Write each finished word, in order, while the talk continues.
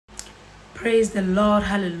Praise the Lord.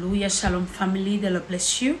 Hallelujah. Shalom, family. The Lord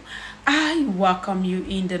bless you. I welcome you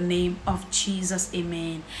in the name of Jesus.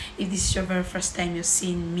 Amen. If this is your very first time you're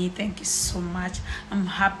seeing me, thank you so much. I'm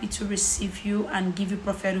happy to receive you and give you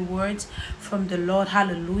prophetic words from the Lord.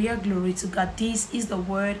 Hallelujah. Glory to God. This is the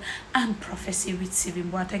word and prophecy receiving.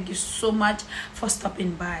 But thank you so much for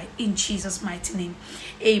stopping by in Jesus' mighty name.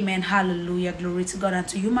 Amen. Hallelujah. Glory to God. And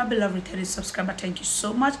to you, my beloved returning subscriber, thank you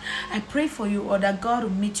so much. I pray for you all that God will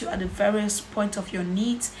meet you at the various point of your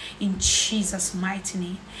needs in Jesus' mighty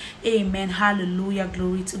name. Amen. Hallelujah.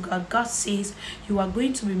 Glory to God. God says you are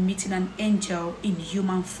going to be meeting an angel in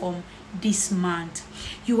human form this month.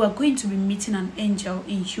 You are going to be meeting an angel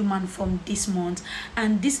in human form this month,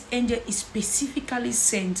 and this angel is specifically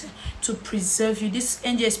sent to preserve you. This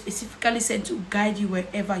angel is specifically sent to guide you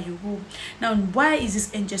wherever you go. Now, why is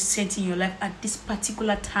this angel sent in your life at this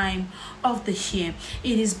particular time of the year?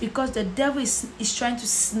 It is because the devil is trying to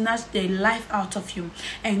snatch the life out of you,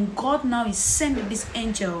 and God now is sending this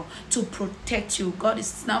angel to protect you. God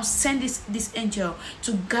is now sending this angel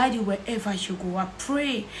to guide you wherever you go. I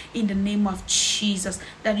pray in the name of Jesus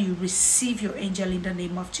that you receive your angel in the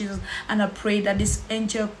name of Jesus, and I pray that this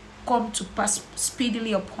angel come to pass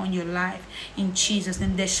speedily upon your life in Jesus,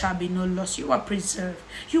 and there shall be no loss. You are preserved.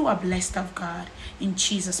 You are blessed of God in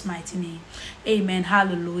Jesus' mighty name. Amen.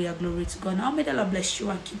 Hallelujah. Glory to God. Now may the Lord bless you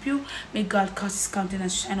and keep you. May God cause his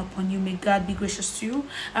countenance shine upon you. May God be gracious to you,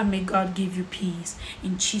 and may God give you peace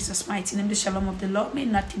in Jesus' mighty name. The shalom of the Lord, may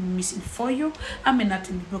nothing be missing for you, and may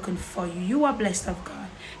nothing be broken for you. You are blessed of God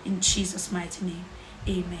in Jesus' mighty name.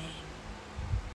 Amen.